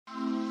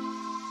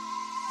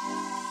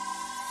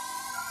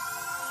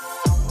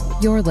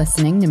You're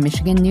listening to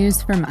Michigan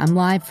News from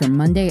MLive for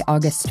Monday,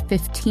 August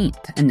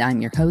 15th, and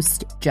I'm your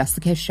host,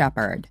 Jessica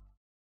Shepard.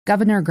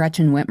 Governor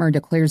Gretchen Whitmer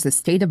declares a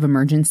state of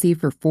emergency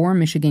for 4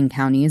 Michigan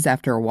counties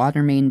after a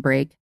water main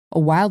break. A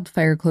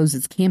wildfire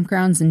closes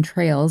campgrounds and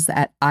trails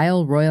at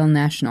Isle Royale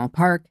National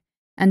Park,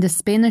 and a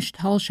Spanish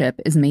tall ship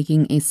is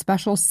making a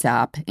special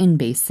stop in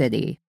Bay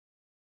City.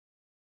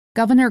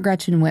 Governor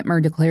Gretchen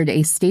Whitmer declared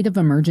a state of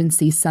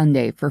emergency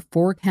Sunday for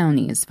 4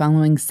 counties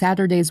following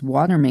Saturday's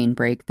water main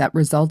break that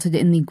resulted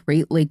in the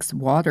Great Lakes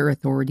Water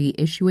Authority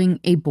issuing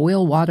a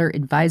boil water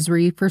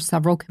advisory for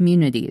several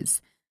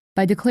communities.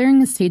 By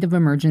declaring a state of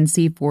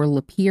emergency for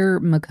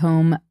Lapeer,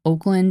 Macomb,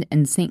 Oakland,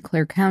 and St.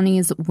 Clair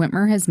counties,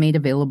 Whitmer has made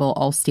available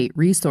all state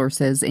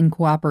resources in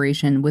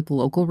cooperation with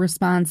local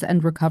response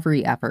and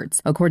recovery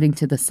efforts, according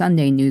to the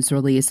Sunday news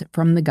release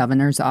from the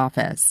governor's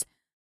office.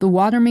 The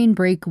water main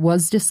break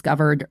was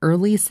discovered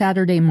early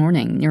Saturday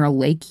morning near a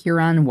Lake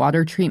Huron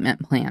water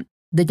treatment plant.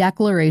 The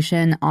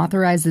declaration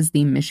authorizes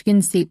the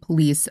Michigan State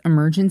Police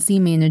Emergency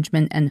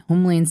Management and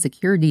Homeland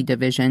Security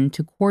Division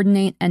to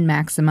coordinate and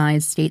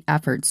maximize state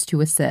efforts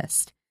to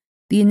assist.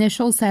 The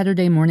initial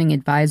Saturday morning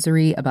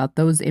advisory about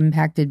those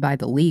impacted by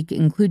the leak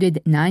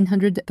included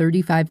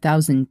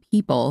 935,000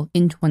 people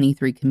in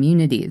 23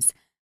 communities.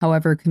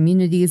 However,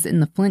 communities in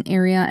the Flint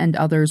area and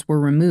others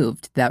were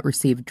removed that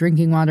received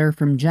drinking water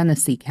from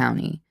Genesee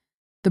County.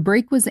 The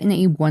break was in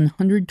a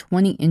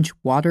 120-inch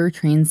water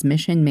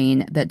transmission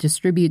main that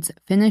distributes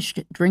finished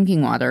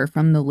drinking water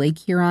from the Lake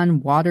Huron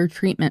Water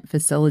Treatment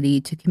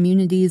Facility to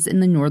communities in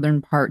the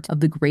northern part of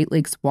the Great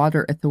Lakes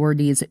Water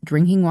Authority's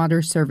drinking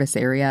water service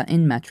area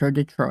in Metro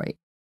Detroit.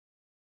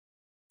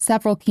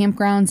 Several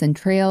campgrounds and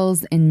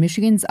trails in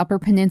Michigan's Upper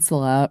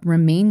Peninsula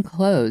remain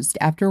closed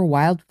after a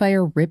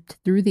wildfire ripped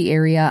through the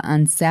area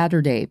on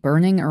Saturday,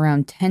 burning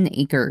around 10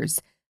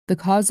 acres. The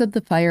cause of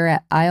the fire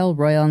at Isle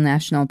Royale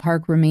National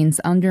Park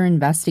remains under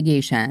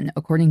investigation,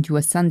 according to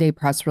a Sunday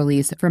press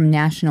release from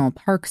National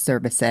Park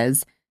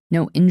Services.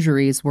 No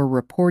injuries were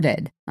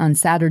reported. On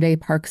Saturday,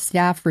 park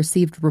staff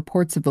received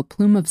reports of a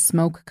plume of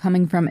smoke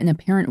coming from an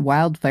apparent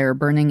wildfire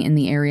burning in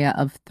the area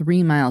of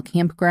 3 Mile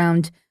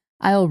Campground.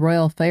 Isle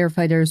Royale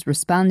firefighters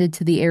responded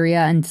to the area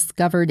and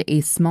discovered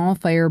a small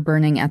fire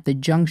burning at the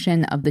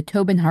junction of the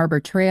Tobin Harbor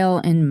Trail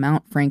and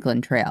Mount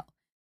Franklin Trail.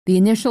 The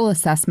initial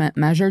assessment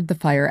measured the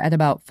fire at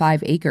about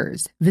 5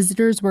 acres.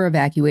 Visitors were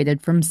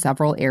evacuated from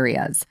several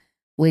areas.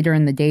 Later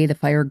in the day, the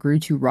fire grew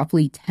to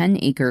roughly 10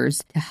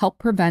 acres. To help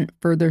prevent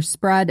further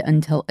spread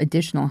until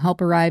additional help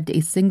arrived,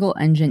 a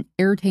single-engine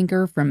air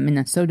tanker from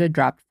Minnesota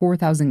dropped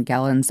 4,000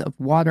 gallons of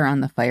water on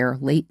the fire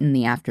late in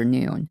the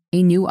afternoon.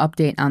 A new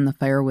update on the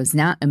fire was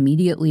not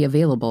immediately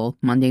available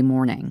Monday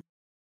morning.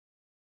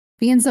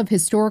 Fans of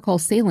historical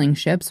sailing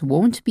ships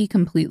won't be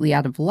completely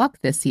out of luck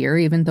this year,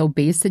 even though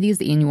Bay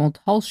City's annual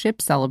Tall Ship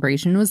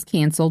celebration was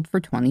canceled for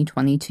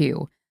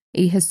 2022.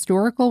 A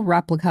historical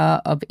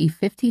replica of a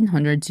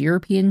 1500s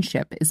European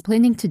ship is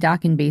planning to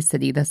dock in Bay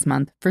City this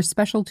month for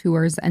special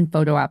tours and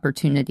photo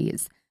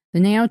opportunities.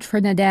 The Neo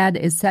Trinidad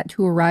is set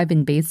to arrive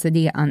in Bay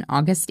City on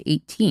August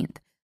 18th.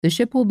 The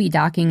ship will be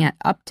docking at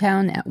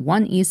Uptown at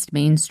 1 East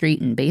Main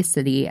Street in Bay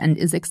City and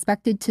is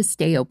expected to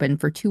stay open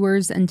for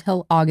tours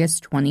until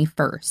August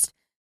 21st.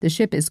 The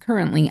ship is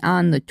currently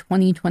on the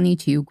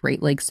 2022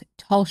 Great Lakes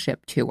Tall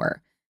Ship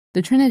Tour.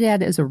 The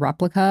Trinidad is a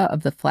replica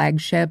of the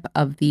flagship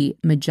of the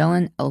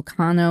Magellan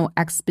Elcano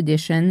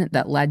expedition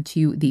that led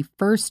to the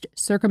first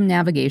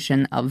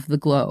circumnavigation of the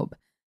globe.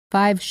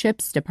 5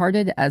 ships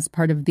departed as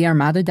part of the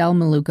Armada del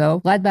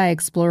Maluco, led by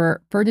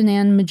explorer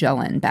Ferdinand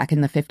Magellan back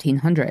in the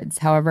 1500s.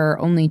 However,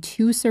 only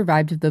 2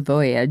 survived the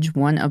voyage,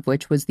 one of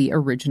which was the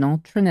original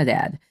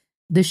Trinidad.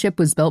 The ship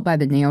was built by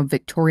the Neo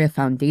Victoria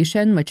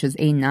Foundation, which is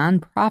a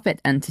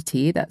non-profit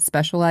entity that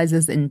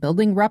specializes in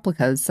building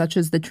replicas such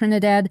as the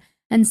Trinidad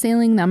and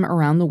sailing them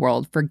around the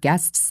world for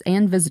guests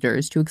and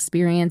visitors to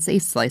experience a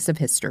slice of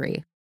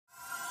history.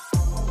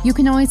 You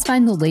can always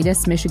find the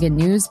latest Michigan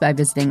news by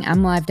visiting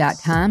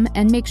mlive.com,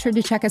 and make sure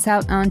to check us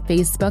out on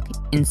Facebook,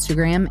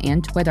 Instagram,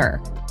 and Twitter.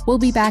 We'll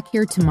be back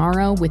here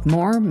tomorrow with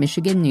more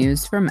Michigan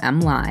news from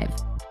MLive.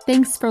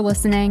 Thanks for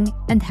listening,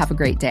 and have a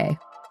great day.